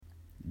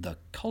the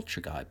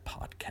Culture Guy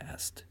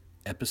Podcast,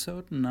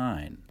 Episode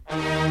 9.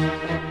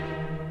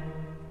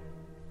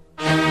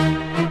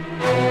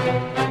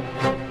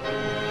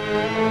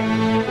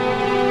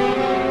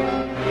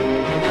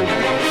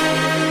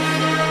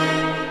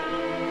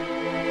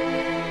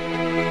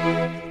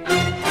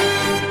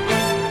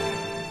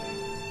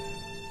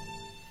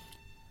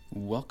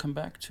 Welcome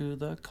back to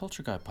the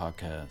Culture Guy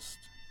Podcast.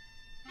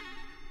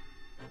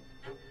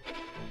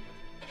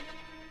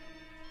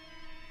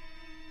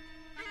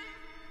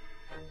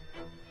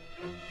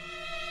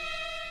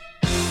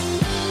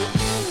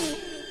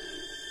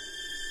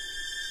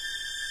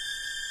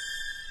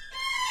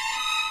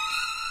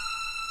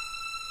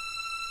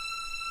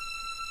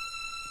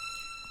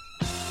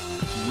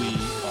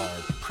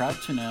 Proud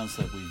to announce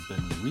that we've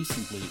been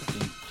recently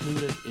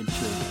included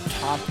into the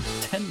top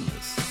 10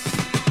 list.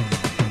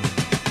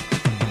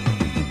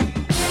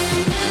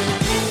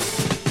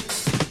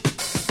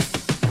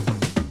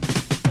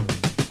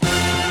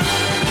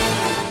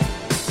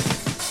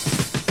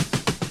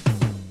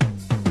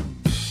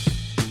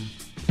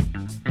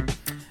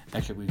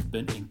 Actually, we've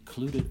been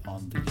included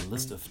on the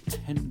list of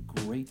 10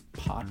 great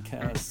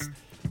podcasts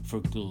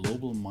for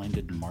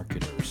global-minded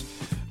marketers.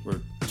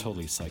 We're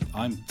totally psyched.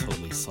 I'm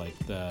totally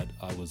psyched that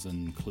I was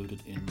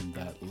included in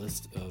that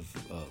list of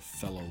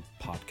fellow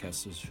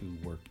podcasters who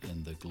work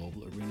in the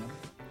global arena.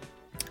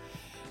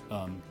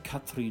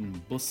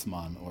 Catherine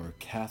Bussmann, or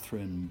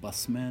Catherine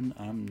Bussmann,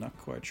 I'm not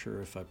quite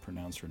sure if I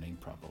pronounce her name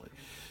properly.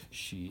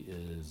 She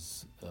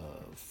is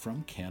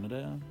from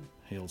Canada,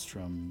 hails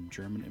from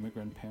German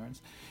immigrant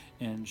parents,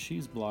 and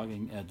she's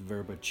blogging at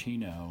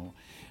Verbacino.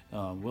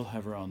 We'll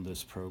have her on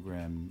this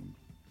program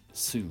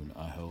soon,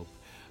 I hope.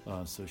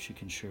 So she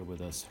can share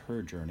with us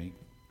her journey.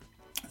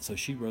 So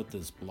she wrote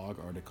this blog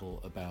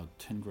article about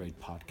 10 great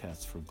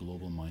podcasts for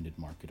global-minded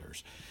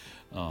marketers.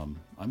 I'm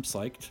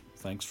psyched.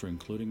 Thanks for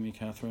including me,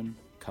 Catherine.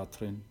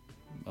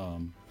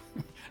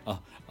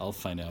 I'll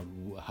find out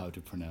how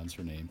to pronounce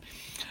her name.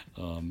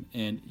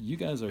 And you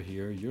guys are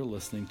here. You're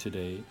listening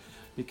today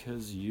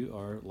because you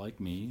are, like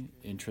me,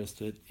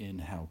 interested in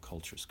how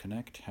cultures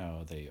connect,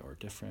 how they are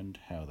different,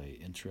 how they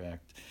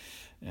interact,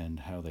 and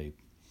how they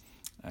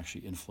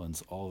actually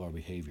influence all of our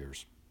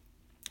behaviors.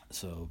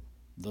 So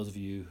those of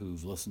you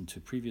who've listened to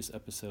previous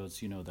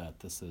episodes, you know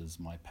that this is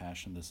my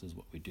passion. This is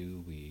what we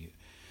do. We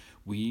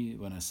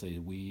when I say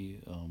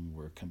we,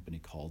 we're a company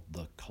called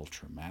The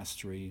Culture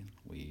Mastery.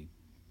 We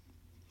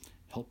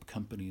help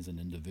companies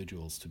and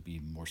individuals to be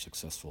more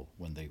successful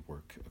when they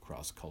work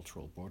across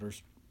cultural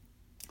borders.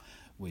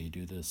 We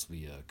do this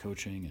via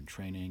coaching and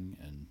training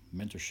and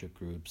mentorship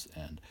groups,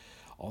 and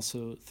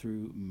also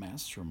through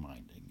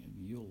masterminding.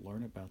 You'll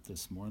learn about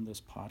this more in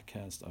this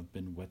podcast. I've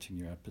been whetting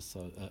your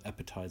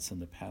appetites in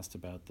the past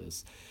about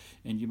this,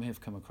 and you may have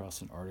come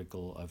across an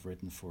article I've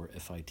written for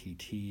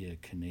FITT, a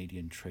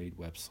Canadian trade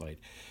website.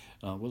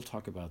 We'll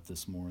talk about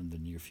this more in the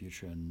near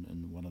future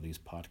in one of these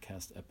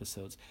podcast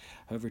episodes.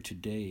 However,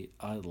 today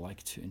I'd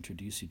like to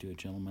introduce you to a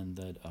gentleman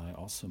that I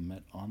also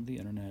met on the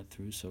internet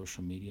through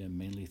social media,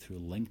 mainly through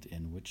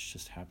LinkedIn, which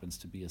just happens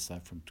to be,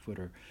 aside from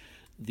Twitter,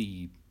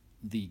 the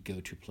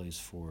go-to place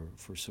for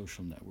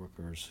social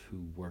networkers who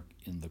work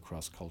in the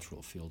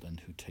cross-cultural field and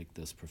who take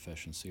this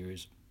profession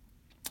serious.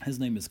 His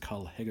name is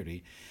Kyle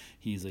Hegarty.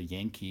 He's a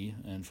Yankee,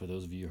 and for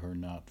those of you who are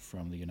not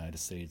from the United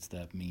States,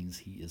 that means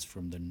he is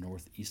from the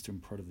northeastern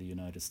part of the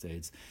United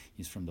States.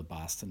 He's from the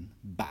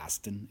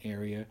Boston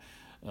area,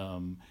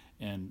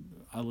 and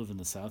I live in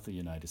the south of the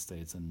United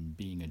States, and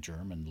being a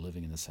German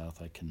living in the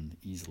south, I can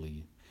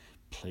easily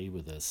play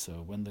with this.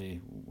 So when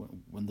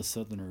the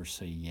Southerners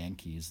say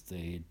Yankees,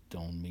 they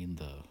don't mean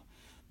the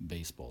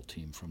baseball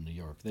team from New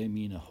York. They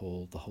mean the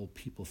whole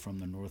people from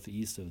the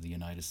northeast of the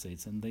United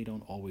States, and they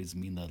don't always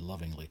mean that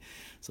lovingly.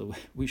 So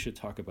we should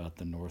talk about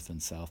the North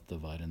and South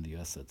divide in the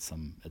U.S. at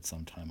some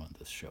time on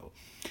this show.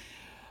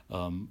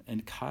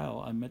 And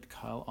Kyle, I met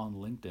Kyle on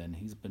LinkedIn.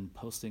 He's been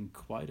posting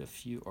quite a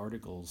few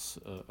articles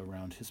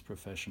around his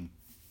profession.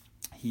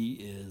 He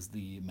is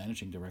the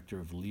managing director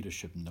of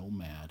Leadership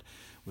Nomad,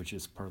 which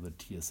is part of the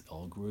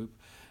TSL group.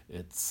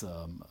 It's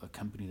a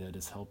company that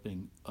is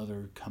helping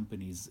other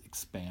companies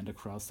expand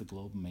across the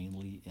globe,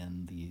 mainly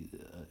in the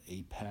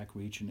APAC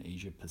region,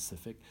 Asia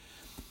Pacific.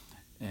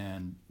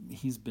 And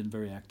he's been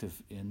very active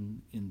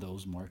in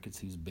those markets.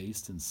 He's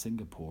based in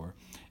Singapore,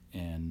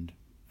 and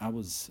I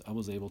was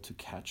able to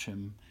catch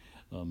him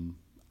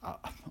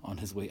on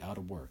his way out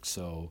of work.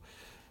 So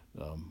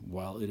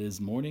while it is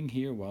morning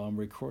here, while I'm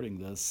recording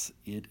this,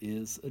 it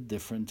is a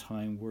different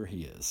time where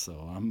he is. So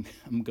I'm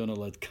gonna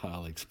let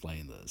Kyle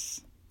explain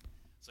this.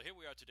 So here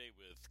we are today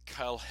with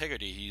Kyle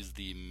Hegarty. He's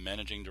the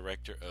managing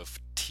director of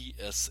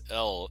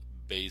TSL,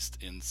 based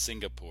in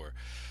Singapore.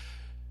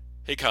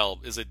 Hey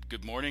Kyle, is it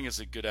good morning? Is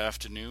it good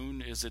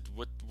afternoon? Is it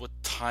what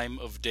time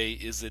of day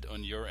is it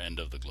on your end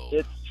of the globe?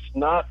 It's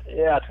not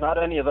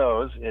any of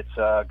those.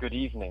 It's good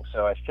evening.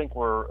 So I think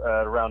we're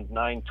around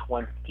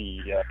 9:20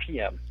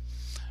 p.m.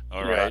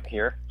 All right.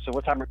 Here. So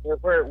what time?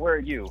 Where are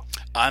you?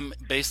 I'm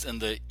based in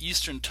the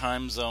Eastern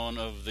time zone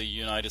of the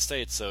United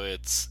States, so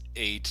it's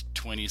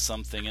 8:20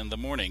 something in the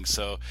morning.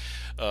 So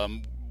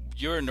um,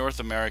 you're a North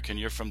American,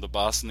 you're from the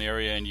Boston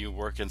area, and you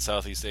work in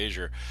Southeast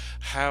Asia.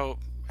 How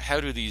how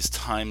do these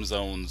time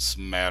zones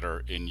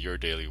matter in your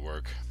daily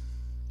work?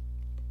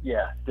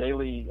 Yeah,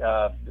 daily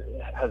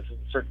has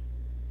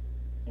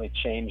certainly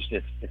changed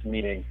its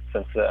meaning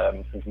since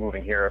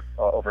moving here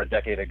over a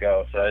decade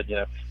ago. So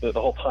the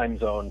whole time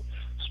zone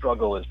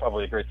struggle is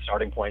probably a great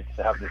starting point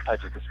to have these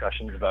types of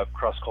discussions about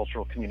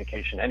cross-cultural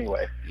communication.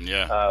 Anyway,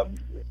 Yeah.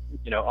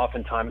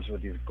 oftentimes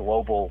with these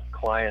global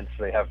clients,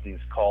 they have these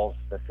calls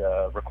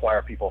that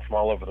require people from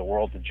all over the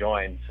world to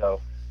join.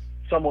 So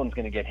someone's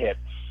going to get hit,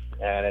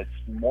 and it's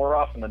more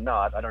often than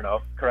not. I don't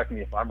know. Correct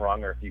me if I'm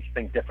wrong or if you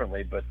think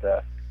differently, but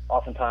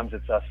oftentimes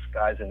it's us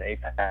guys in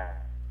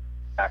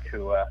APAC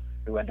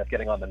who end up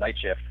getting on the night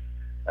shift.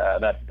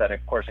 That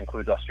of course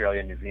includes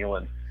Australia and New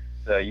Zealand.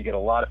 So you get a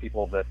lot of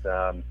people that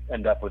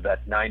end up with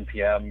that 9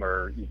 p.m.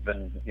 or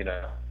even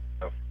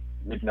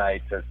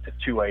midnight to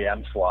 2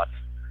 a.m. slots,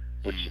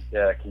 which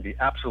can be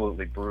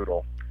absolutely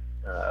brutal.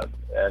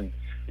 And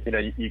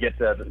you get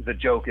the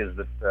joke is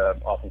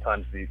that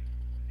oftentimes these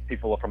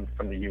people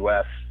from the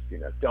U.S.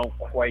 don't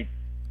quite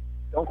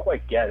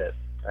get it.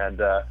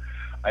 And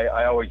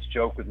I always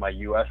joke with my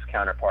U.S.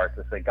 counterparts.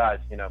 I say, guys,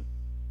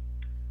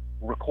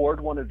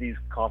 record one of these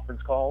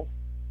conference calls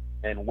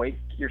and wake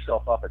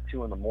yourself up at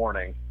 2 in the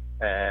morning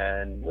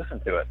and listen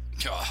to it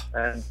Ah,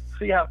 and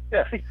see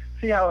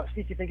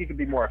if you think you could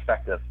be more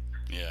effective.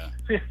 yeah.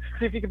 See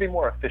if you could be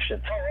more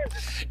efficient.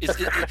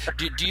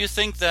 Do you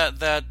think that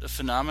that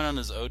phenomenon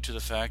is owed to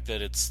the fact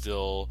that it's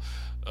still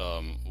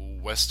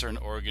Western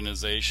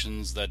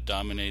organizations that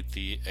dominate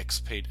the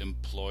expat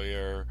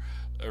employer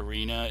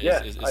arena?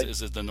 Yeah,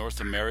 Is it the North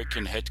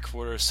American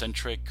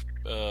headquarter-centric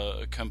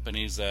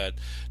companies that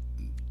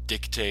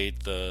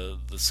dictate the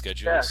Yeah,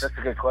 schedules? that's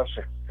a good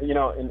question.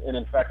 And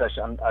in fact, as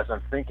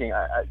I'm thinking,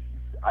 I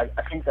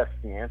think that's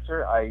the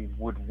answer. I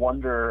would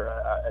wonder.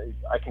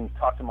 I can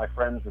talk to my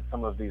friends at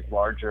some of these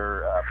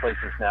larger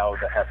places now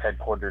that have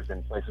headquarters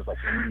in places like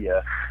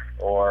India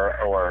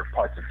or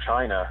parts of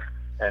China,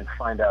 and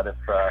find out if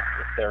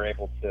they're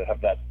able to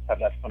have that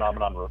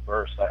phenomenon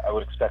reversed. I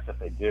would expect that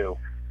they do.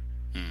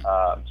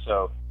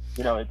 So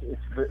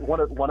it's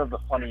one of the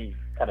funny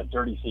kind of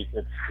dirty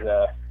secrets.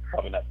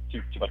 Probably not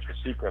too much of a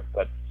secret,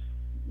 but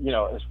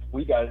as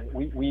we guys,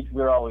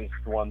 we're always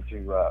the ones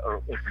who,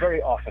 or it's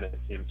very often it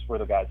seems, we're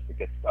the guys that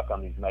get stuck on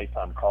these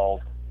nighttime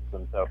calls,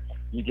 and so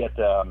you get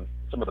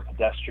some of the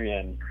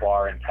pedestrian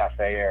bar and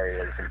cafe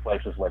areas in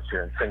places like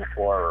here in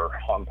Singapore or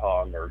Hong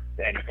Kong or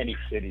any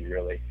city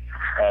really,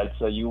 and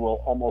so you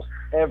will almost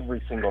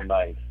every single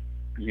night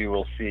you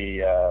will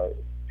see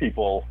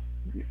people,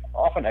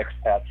 often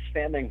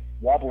expats,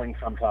 wobbling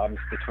sometimes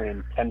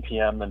between 10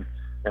 p.m. and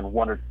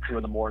 1 or 2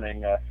 in the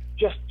morning,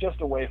 just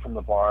away from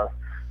the bar,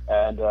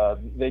 and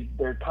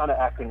they're kind of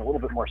acting a little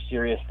bit more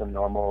serious than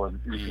normal, and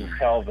you can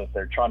tell that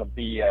they're trying to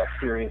be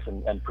serious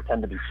and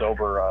pretend to be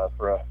sober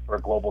for a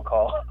global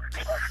call.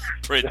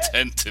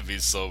 Pretend to be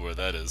sober.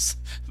 That is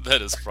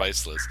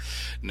priceless.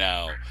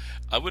 Now,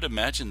 I would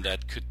imagine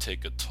that could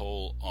take a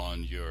toll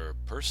on your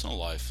personal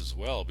life as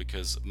well,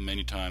 because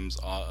many times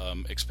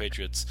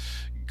expatriates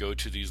go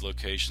to these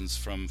locations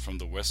from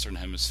the Western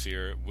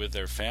Hemisphere with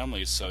their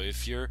families. So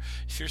if you're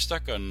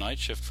stuck on night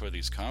shift for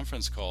these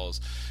conference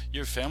calls,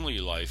 your family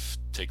life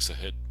takes a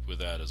hit with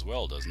that as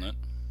well, doesn't it?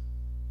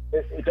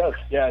 It does.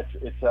 Yeah,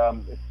 it's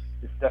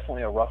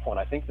definitely a rough one.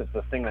 I think that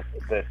the thing that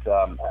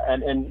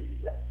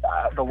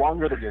the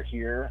longer that you're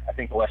here, I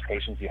think the less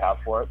patience you have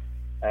for it,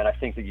 and I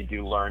think that you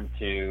do learn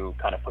to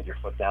kind of put your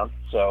foot down.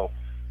 So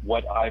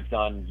what I've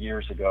done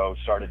years ago,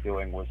 started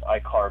doing, was I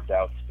carved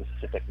out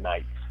specific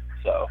nights.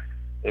 So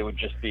it would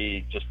just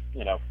be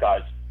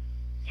guys,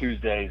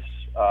 Tuesdays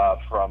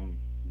from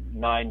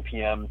 9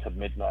 p.m. to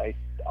midnight,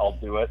 I'll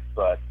do it,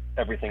 but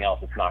everything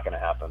else, it's not going to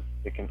happen.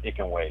 It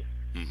can wait.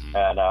 Mm-hmm.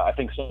 And I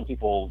think some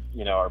people,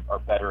 are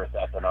better at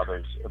that than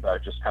others,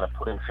 about just kind of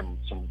putting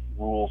some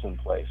rules in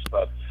place.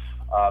 But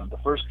the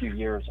first few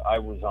years, I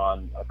was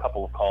on a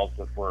couple of calls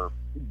that were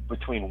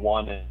between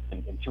 1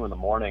 and 2 in the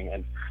morning,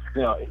 and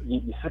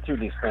you sit through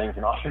these things,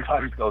 and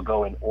oftentimes they'll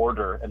go in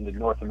order, and the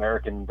North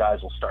American guys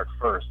will start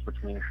first, which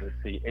means that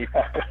the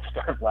APAC guys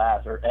start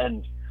last or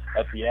end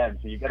at the end.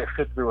 So you got to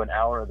sit through an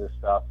hour of this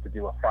stuff to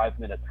do a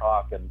 5-minute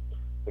talk, and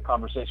the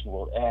conversation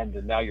will end,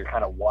 and now you're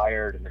kind of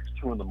wired, and it's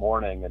 2 in the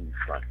morning, and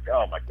you're like,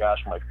 oh my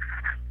gosh,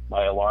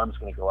 my alarm's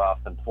going to go off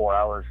in 4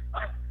 hours.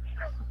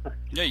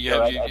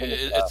 Yeah,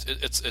 So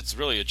it's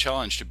really a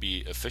challenge to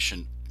be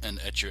efficient and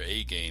at your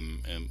A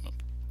game,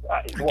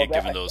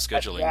 given those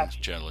scheduling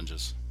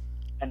challenges.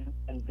 And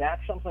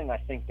that's something I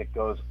think that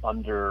goes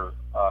under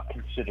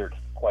considered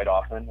quite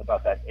often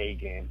about that A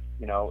game.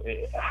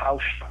 How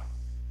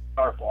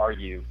sharp are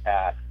you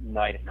at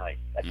night,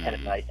 at 10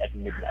 at night, at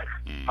midnight?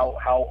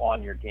 How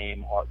on your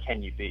game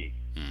can you be?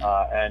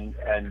 And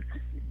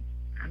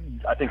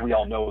I think we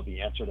all know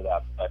the answer to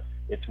that. But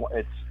it's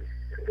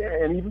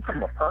and even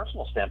from a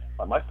personal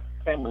standpoint, my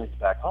family's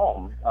back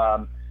home.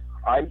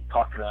 I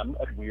talk to them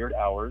at weird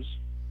hours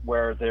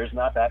where there's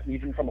not that,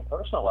 even from a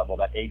personal level,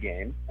 that A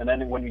game. And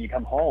then when you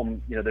come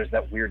home, there's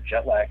that weird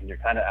jet lag and you're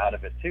kind of out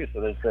of it too.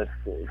 So there's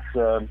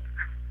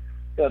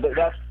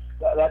that,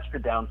 that's the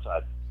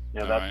downside.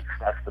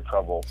 That's the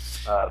trouble.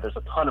 There's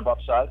a ton of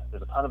upside.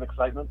 There's a ton of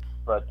excitement,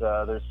 but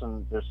there's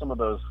some of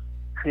those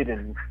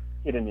hidden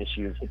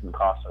issues, hidden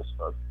costs, I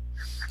suppose.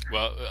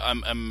 Well,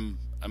 I'm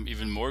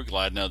even more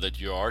glad now that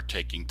you are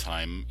taking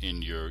time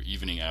in your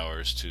evening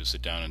hours to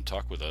sit down and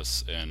talk with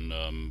us and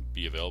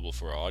be available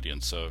for our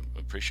audience. So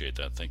appreciate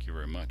that. Thank you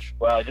very much.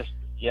 Well,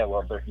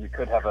 you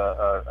could have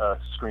a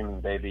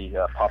screaming baby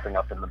popping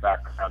up in the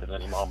background at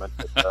any moment.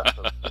 So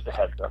just a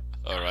heads up.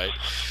 All right.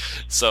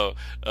 So,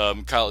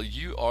 Kyle,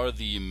 you are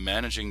the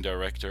managing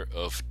director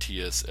of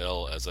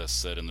TSL, as I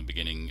said in the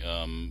beginning.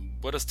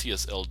 What does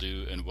TSL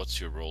do, and what's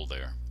your role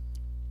there?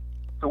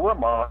 So we're a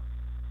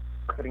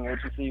marketing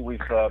agency. We've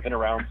been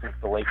around since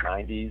the late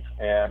 90s,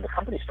 and the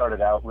company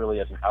started out really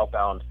as an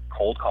outbound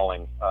cold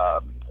calling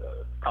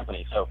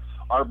company. So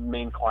our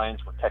main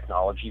clients were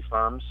technology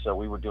firms, so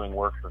we were doing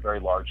work for very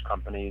large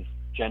companies,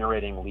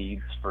 generating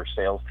leads for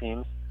sales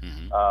teams.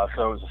 Mm-hmm.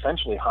 So it was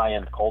essentially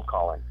high-end cold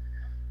calling.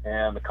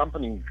 And the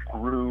company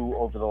grew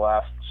over the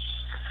last,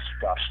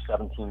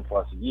 17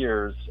 plus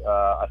years.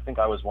 I think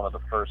I was one of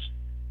the first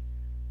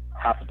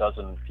half a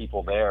dozen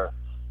people there.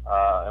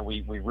 And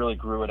we really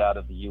grew it out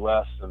of the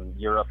U.S. and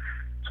Europe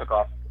took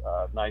off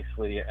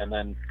nicely. And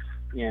then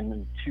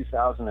in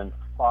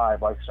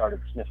 2005, I started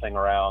sniffing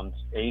around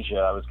Asia.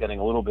 I was getting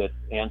a little bit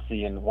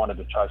antsy and wanted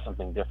to try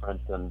something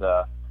different. And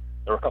there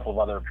were a couple of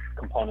other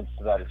components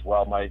to that as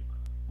well.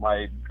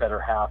 My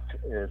better half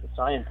is a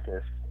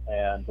scientist,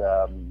 and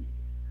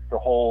the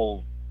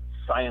whole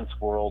science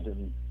world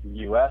in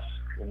the U.S.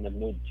 in the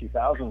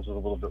mid-2000s was a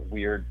little bit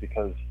weird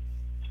because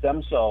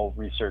stem cell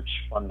research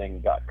funding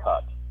got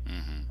cut.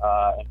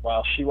 Mm-hmm. And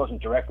while she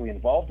wasn't directly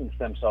involved in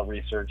stem cell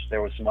research,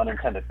 there was some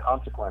unintended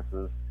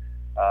consequences,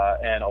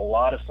 and a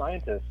lot of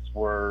scientists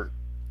were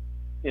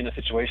in a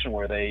situation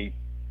where they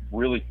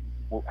really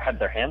had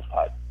their hands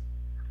tied.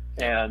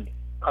 And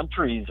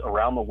countries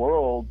around the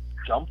world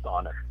jumped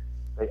on it.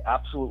 They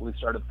absolutely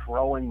started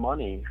throwing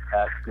money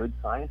at good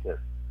scientists.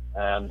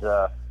 And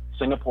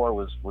Singapore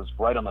was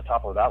right on the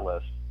top of that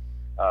list.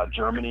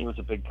 Germany was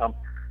a big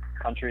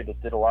country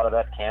that did a lot of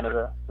that,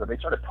 Canada. So they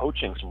started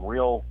poaching some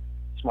real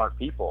smart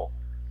people.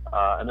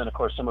 And then, of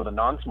course, some of the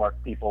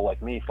non-smart people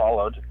like me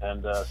followed.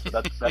 And so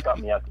that got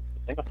me out to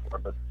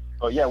Singapore.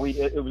 But yeah,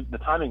 the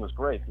timing was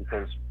great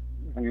because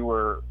we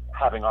were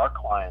having our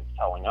clients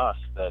telling us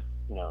that,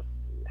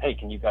 hey,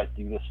 can you guys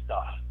do this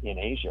stuff in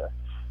Asia?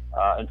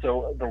 And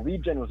so the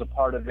lead gen was a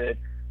part of it.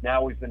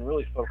 Now we've been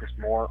really focused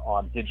more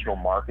on digital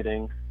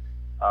marketing.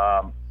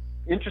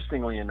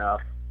 Interestingly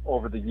enough,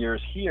 over the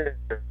years here,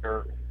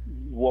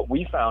 what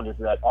we found is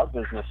that our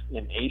business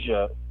in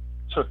Asia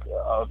took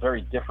a very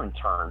different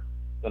turn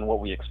than what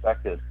we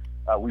expected.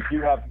 We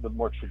do have the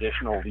more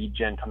traditional lead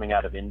gen coming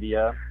out of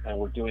India, and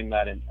we're doing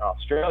that in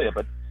Australia.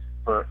 But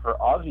for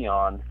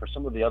ASEAN, for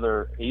some of the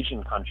other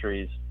Asian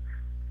countries,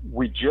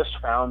 we just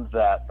found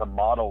that the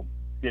model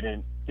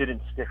didn't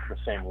stick the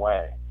same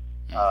way.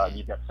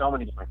 You've got so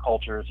many different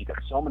cultures, you've got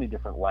so many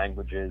different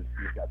languages,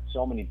 you've got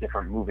so many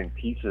different moving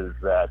pieces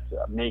that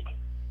make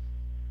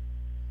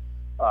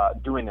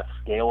doing a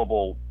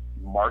scalable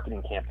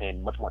marketing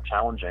campaign much more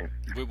challenging.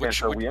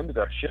 We ended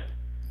up shifting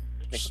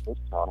the business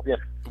model. Yeah.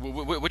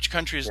 Which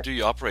countries do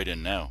you operate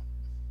in now?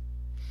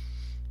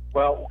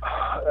 Well,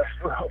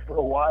 for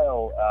a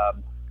while,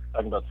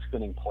 talking about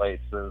spinning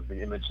plates, that was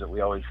the image that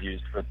we always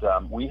used. But I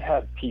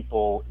had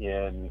people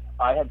in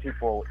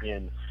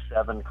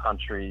 7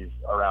 countries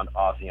around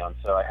ASEAN.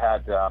 So I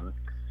had the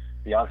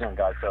ASEAN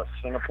guys, so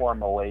Singapore,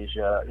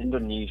 Malaysia,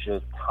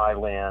 Indonesia,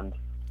 Thailand,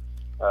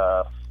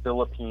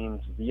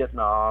 Philippines,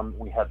 Vietnam.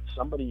 We had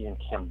somebody in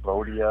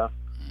Cambodia,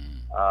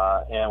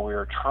 and we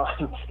were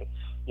trying to,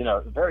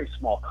 a very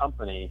small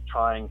company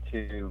trying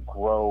to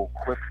grow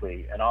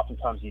quickly. And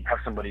oftentimes you'd have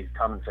somebody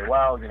come and say,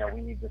 well,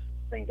 we need this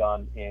thing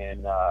done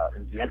in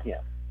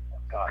Vietnam.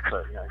 God,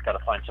 so you've got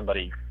to find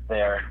somebody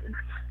there. And,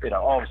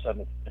 all of a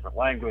sudden it's a different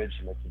language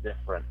and it's a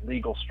different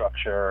legal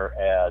structure.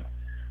 And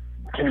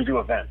can you do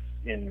events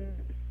in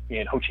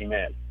Ho Chi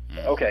Minh?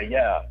 Okay,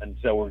 yeah. And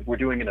so we're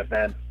doing an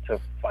event to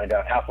find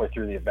out halfway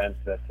through the event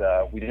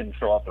that we didn't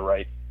fill out the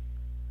right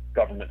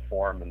government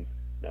form, and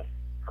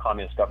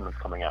communist government's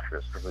coming after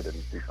us because we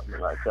didn't do something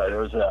right. So it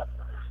was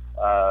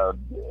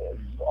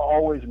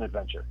always an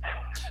adventure.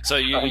 So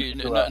you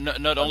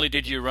not only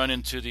did you run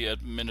into the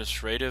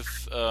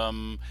administrative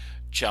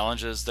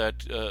challenges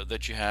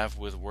that you have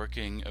with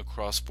working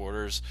across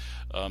borders,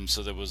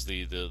 so there was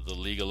the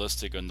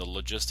legalistic and the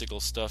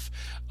logistical stuff.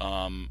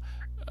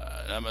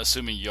 I'm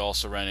assuming you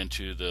also ran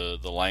into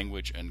the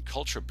language and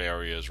culture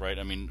barriers, right?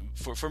 I mean,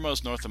 for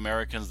most North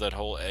Americans, that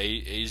whole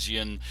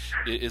Asian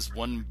is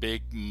one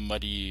big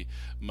muddy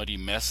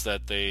mess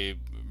that they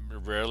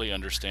rarely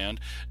understand.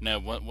 Now,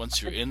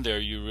 once you're in there,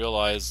 you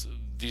realize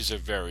these are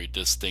very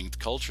distinct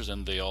cultures,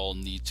 and they all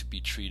need to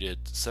be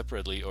treated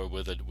separately or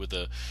with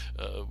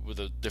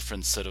a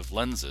different set of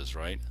lenses,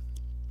 right?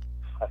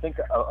 I think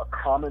a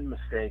common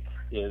mistake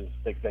is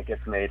that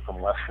gets made from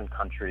Western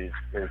countries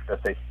is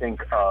that they think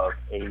of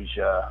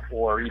Asia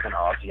or even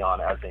ASEAN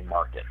as a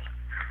market,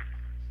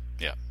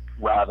 Yeah.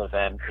 rather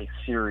than a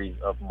series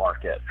of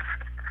markets.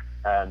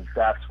 And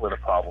that's where the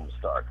problem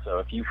starts. So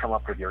if you come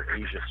up with your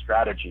Asia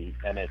strategy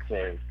and it's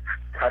a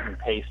cut and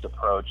paste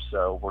approach,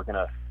 so we're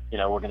gonna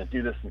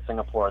do this in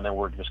Singapore and then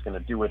we're just gonna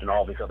do it in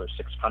all these other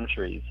 6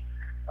 countries,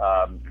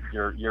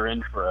 you're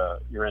in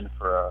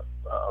for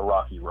a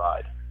rocky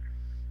ride.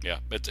 Yeah,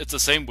 it's the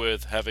same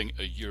with having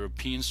a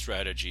European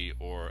strategy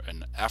or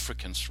an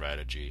African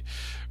strategy,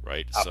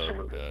 right?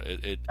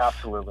 Absolutely. So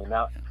Absolutely.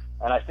 Now,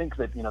 and I think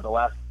that the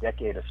last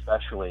decade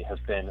especially has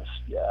been,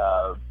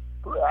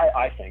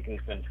 I think,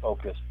 has been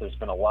focused. There's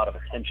been a lot of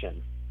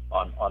attention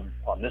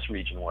on this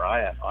region where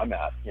I'm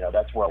at.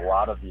 That's where a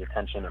lot of the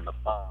attention and the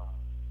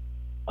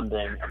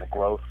funding and the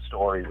growth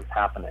story was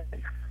happening.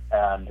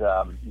 And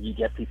you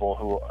get people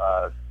who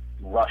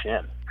rush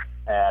in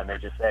and they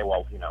just say,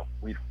 well,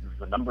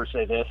 the numbers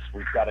say this,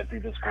 we've got to do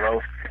this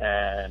growth,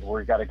 and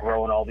we've got to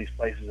grow in all these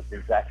places at the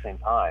exact same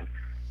time.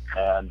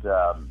 And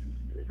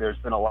there's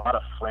been a lot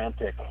of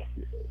frantic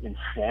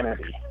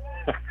insanity.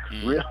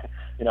 Really,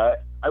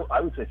 I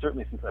would say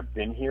certainly since I've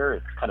been here,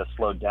 it's kind of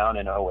slowed down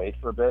in '08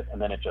 for a bit,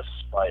 and then it just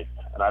spiked.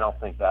 And I don't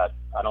think that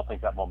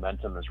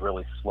momentum has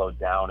really slowed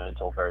down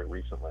until very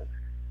recently.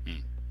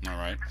 All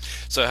right.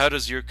 So how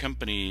does your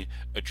company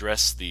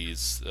address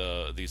these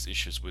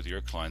issues with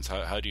your clients?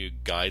 How do you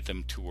guide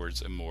them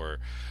towards a more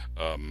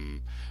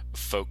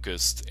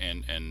focused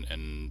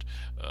and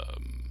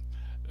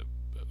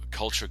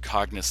culture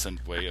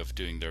cognizant way of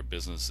doing their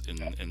business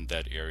in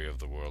that area of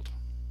the world?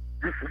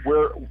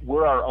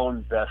 We're our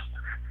own best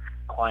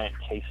client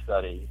case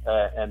study,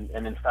 and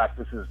in fact,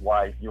 this is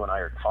why you and I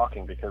are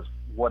talking, because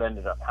what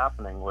ended up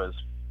happening was,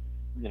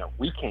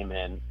 we came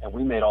in and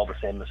we made all the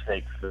same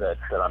mistakes that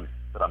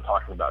I'm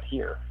talking about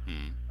here.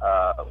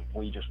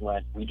 We just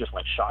went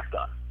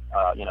shotgun,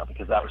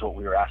 because that was what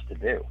we were asked to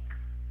do,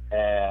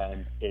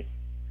 and it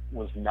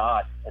was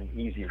not an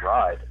easy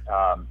ride.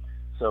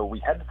 So we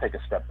had to take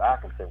a step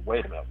back and say,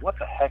 wait a minute, what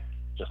the heck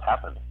just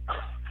happened?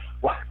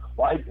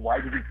 Why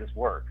didn't this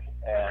work?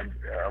 And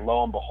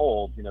lo and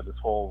behold, this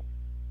whole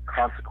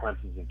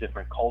consequences of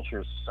different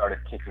cultures started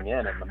kicking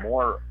in, and the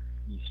more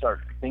you start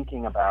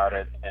thinking about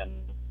it and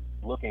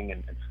looking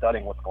and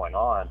studying what's going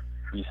on,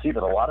 you see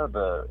that a lot of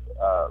the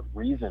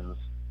reasons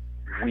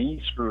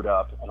we screwed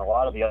up and a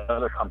lot of the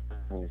other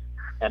companies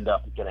end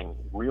up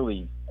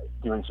really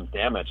doing some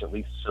damage, at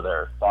least to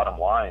their bottom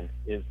line,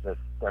 is that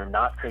they're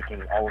not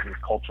taking all of these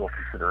cultural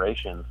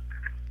considerations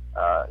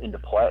into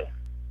play.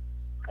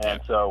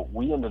 And so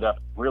we ended up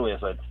really,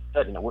 as I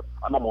said,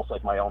 I'm almost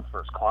like my own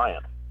first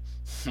client.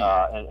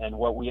 And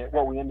what we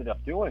ended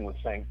up doing was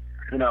saying,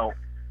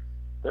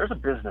 there's a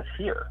business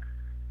here.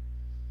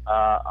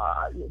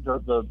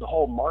 The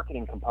whole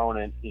marketing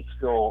component is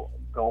still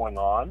going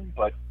on,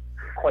 but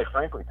quite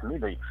frankly, to me,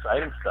 the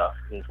exciting stuff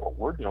is what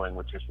we're doing,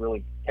 which is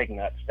really taking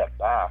that step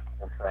back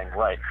and saying,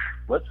 right,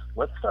 let's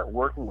start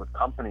working with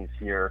companies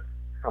here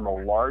from a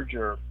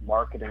larger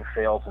marketing,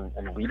 sales,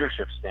 and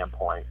leadership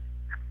standpoint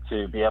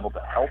to be able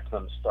to help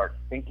them start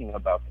thinking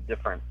about the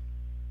different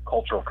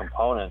cultural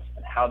components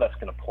and how that's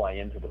going to play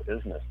into the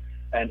business.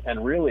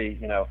 And really,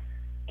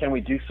 can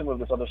we do some of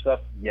this other stuff?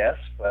 Yes,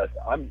 but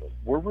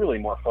we're really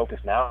more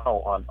focused now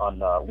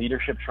on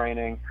leadership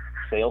training,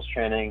 sales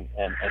training,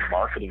 and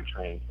marketing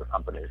training for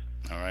companies.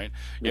 All right.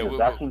 Because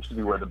that seems to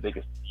be where the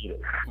biggest need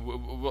is.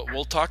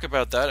 We'll talk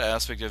about that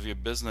aspect of your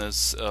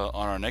business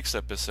on our next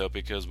episode,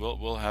 because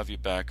we'll have you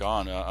back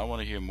on. I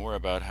want to hear more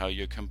about how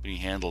your company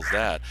handles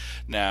that.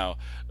 Now,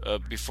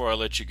 before I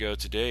let you go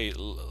today,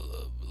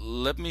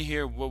 let me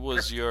hear what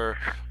was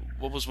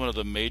one of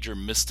the major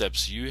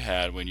missteps you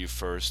had when you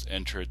first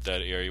entered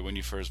that area, when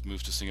you first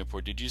moved to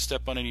Singapore? Did you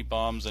step on any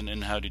bombs,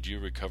 and how did you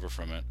recover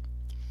from it?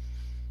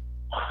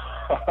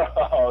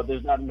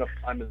 There's not enough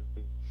time in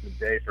the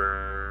day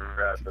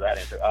for that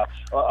answer.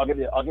 I'll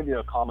give you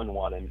a common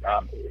one, and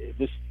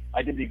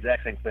I did the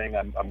exact same thing.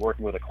 I'm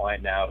working with a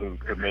client now who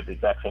made the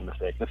exact same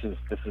mistake. This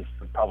is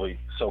probably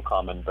so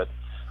common, but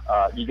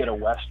you get a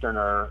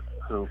Westerner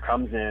who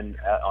comes in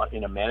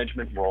a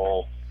management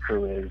role,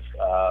 who is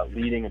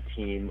leading a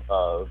team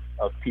of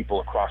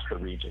people across the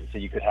region. So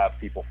you could have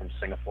people from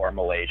Singapore,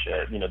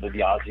 Malaysia, the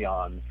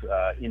ASEANs,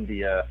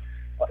 India,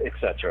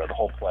 etc., the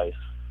whole place.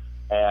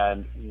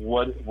 And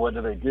what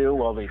do they do?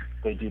 Well, they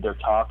do their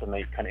talk and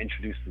they kind of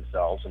introduce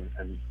themselves,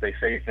 and they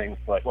say things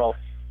like, well,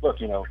 look,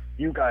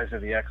 you guys are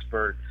the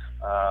experts.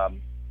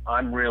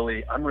 I'm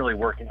really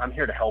working. I'm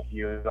here to help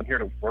you. I'm here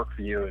to work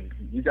for you, and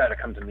you got to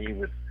come to me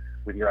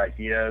with your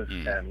ideas,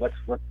 and let's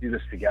do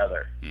this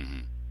together. Mm-hmm.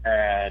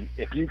 And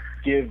if you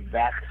give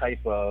that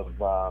type of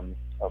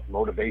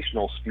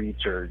motivational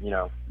speech or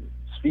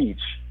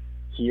speech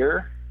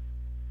here,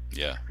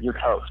 you're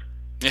toast.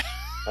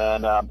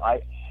 And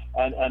I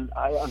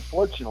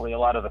unfortunately, a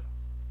lot of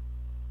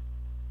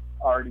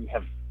already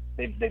have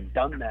they've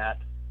done that,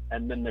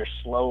 and then they're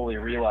slowly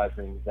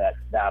realizing that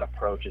that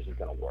approach isn't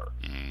going to work.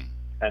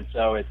 And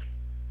so it's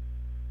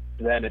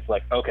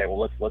like, okay,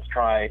 well, let's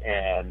try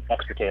and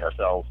extricate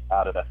ourselves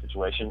out of that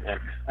situation.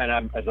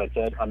 And as I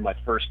said, on my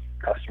first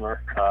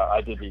customer,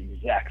 I did the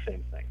exact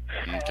same thing.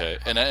 Okay.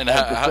 And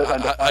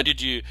how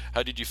did you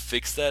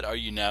fix that? Are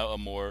you now a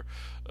more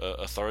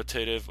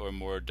authoritative or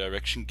more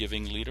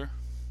direction-giving leader?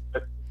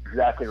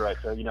 Exactly right.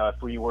 So,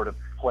 if we were to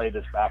play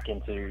this back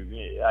into,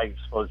 I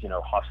suppose,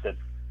 Hofstede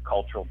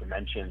cultural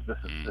dimensions, this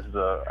is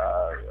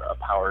a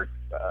power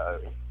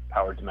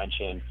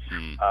dimension.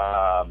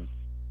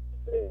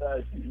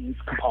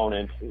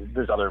 Component.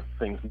 There's other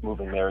things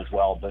moving there as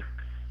well, but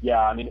yeah,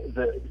 I mean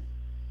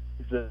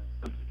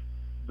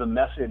the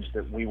message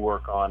that we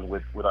work on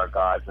with our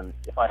guys, and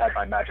if I had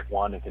my magic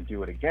wand and could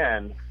do it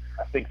again,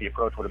 I think the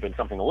approach would have been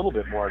something a little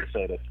bit more to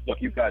say that, look,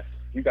 you guys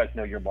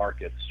know your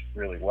markets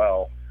really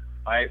well.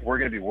 We're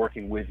going to be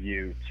working with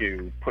you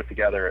to put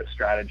together a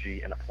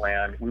strategy and a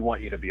plan. We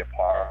want you to be a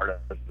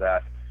part of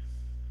that.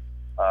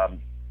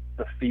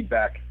 The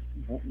feedback,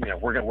 we're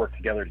going to work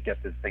together to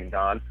get this thing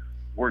done.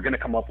 We're going to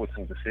come up with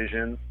some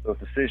decisions. Those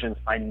decisions,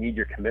 I need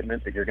your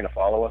commitment that you're going to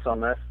follow us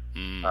on this,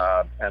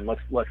 and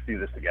let's do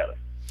this together.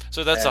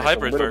 So that's a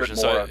hybrid version.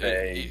 So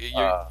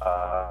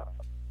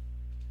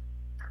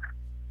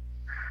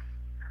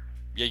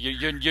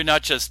you're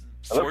not just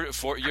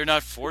you're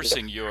not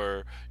forcing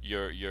your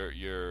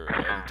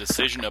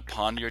decision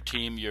upon your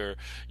team.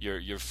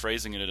 You're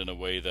phrasing it in a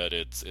way that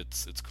it's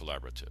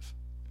collaborative.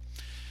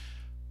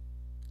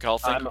 Carl,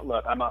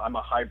 I'm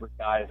a hybrid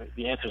guy.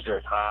 The answers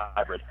are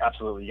hybrid.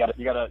 Absolutely.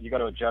 You got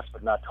to adjust,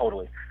 but not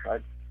totally,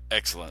 right?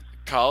 Excellent.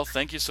 Carl,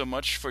 thank you so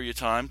much for your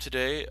time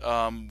today.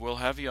 We'll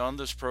have you on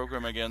this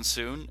program again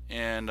soon,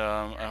 and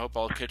I hope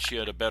I'll catch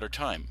you at a better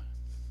time.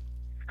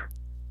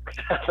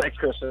 Thanks,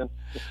 Christian.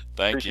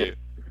 Thank you.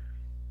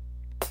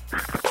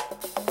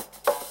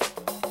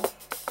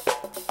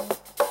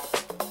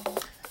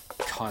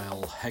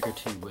 Kyle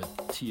Haggerty with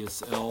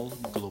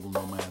TSL Global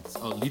Nomads,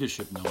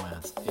 Leadership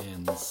Nomads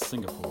in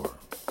Singapore.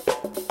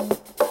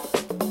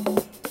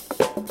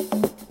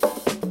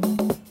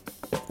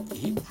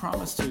 He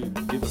promised to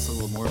give us a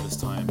little more of his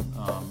time.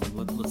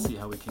 Let's see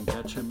how we can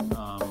catch him.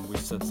 We've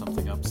set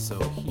something up, so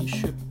he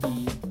should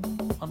be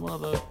on one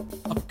of the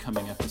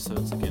upcoming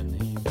episodes again.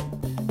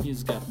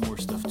 He's got more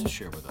stuff to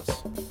share with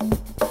us.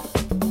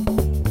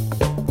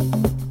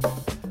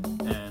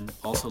 And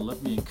also,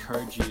 let me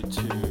encourage you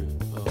to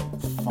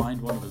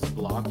find one of his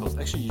blog posts.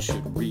 Actually, you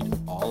should read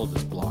all of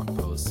his blog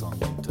posts on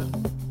LinkedIn.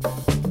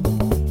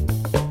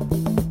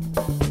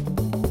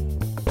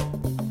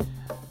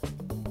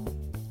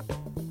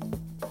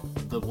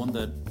 The one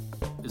that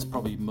is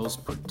probably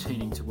most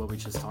pertaining to what we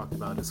just talked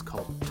about is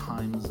called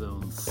Time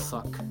Zone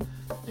Suck,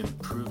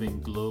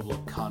 Improving Global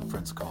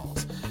Conference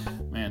Calls.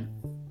 Man,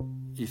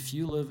 if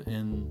you live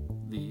in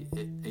the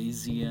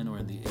ASEAN or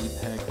in the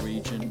APAC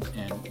region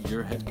and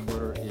your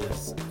headquarters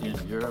is in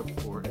Europe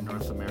or in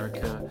North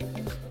America,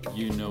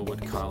 you know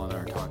what Kyle and I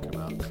are talking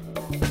about.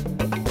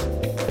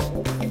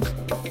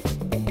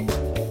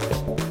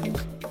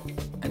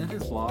 And in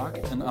his blog,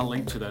 and I'll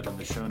link to that in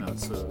the show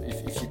notes, so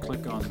if you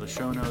click on the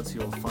show notes,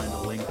 you'll find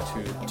a link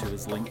to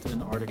his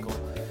LinkedIn article.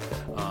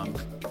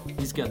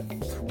 He's got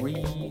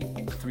three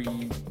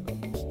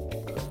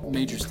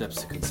major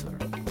steps to consider.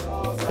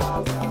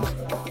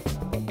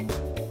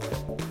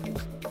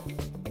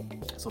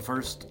 So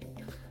first,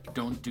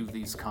 don't do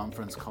these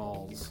conference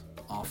calls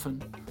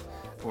often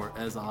or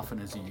as often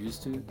as you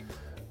used to.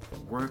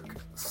 Work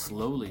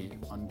slowly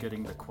on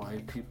getting the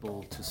quiet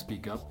people to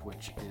speak up,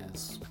 which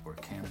is or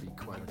can be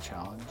quite a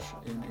challenge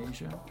in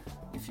Asia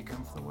if you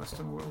come from the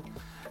Western world.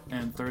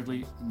 And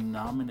thirdly,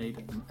 nominate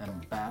an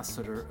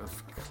ambassador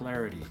of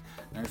clarity.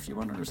 Now, if you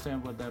want to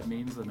understand what that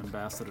means, an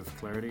ambassador of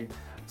clarity,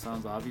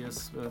 sounds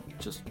obvious.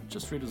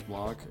 Just read his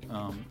blog.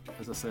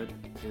 As I said,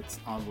 it's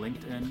on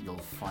LinkedIn. You'll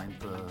find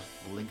the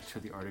link to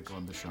the article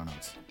in the show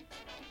notes.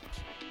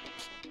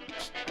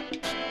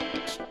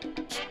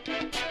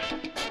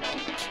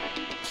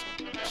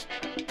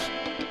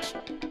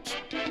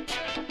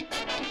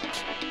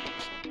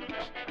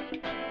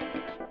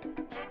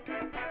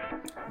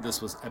 This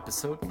was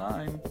episode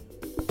 9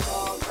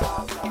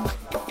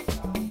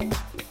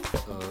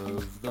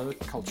 of the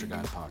Culture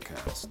Guy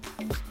podcast.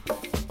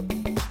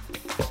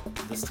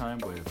 This time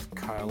with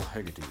Kyle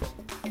Haggerty.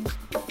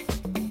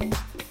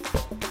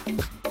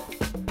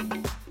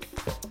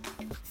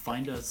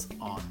 Find us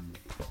on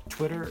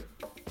Twitter.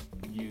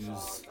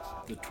 Use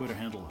the Twitter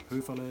handle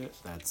Höferle.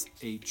 That's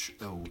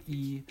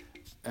HOE.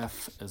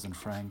 F as in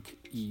Frank,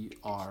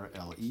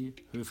 ERLE,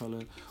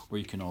 Höferle, or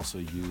you can also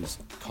use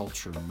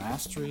Culture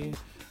Mastery.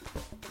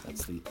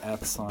 That's the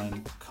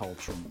 @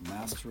 Culture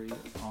Mastery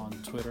on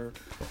Twitter.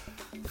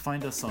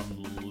 Find us on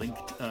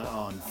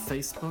on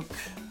Facebook,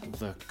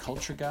 The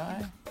Culture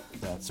Guy.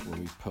 That's where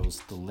we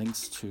post the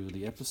links to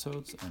the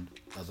episodes and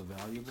other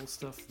valuable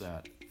stuff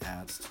that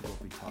adds to what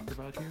we talk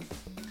about here.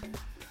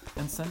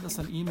 And send us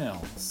an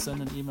email.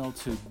 Send an email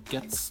to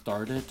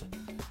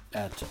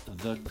at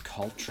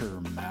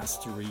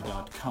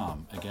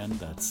theculturemastery.com. Again,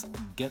 that's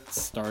get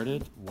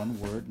started, one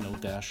word, no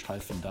dash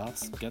hyphen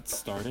dots, get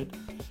started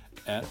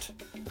at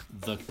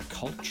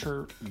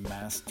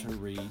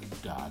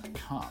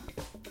theculturemastery.com.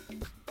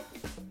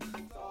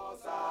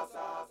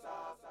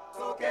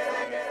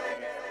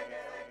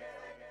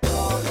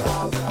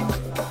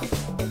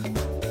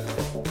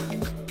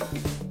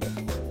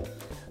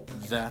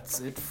 That's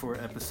it for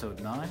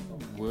episode 9.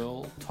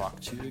 We'll talk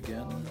to you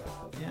again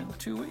in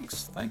 2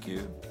 weeks. Thank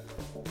you.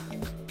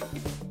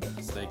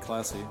 Stay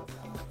classy.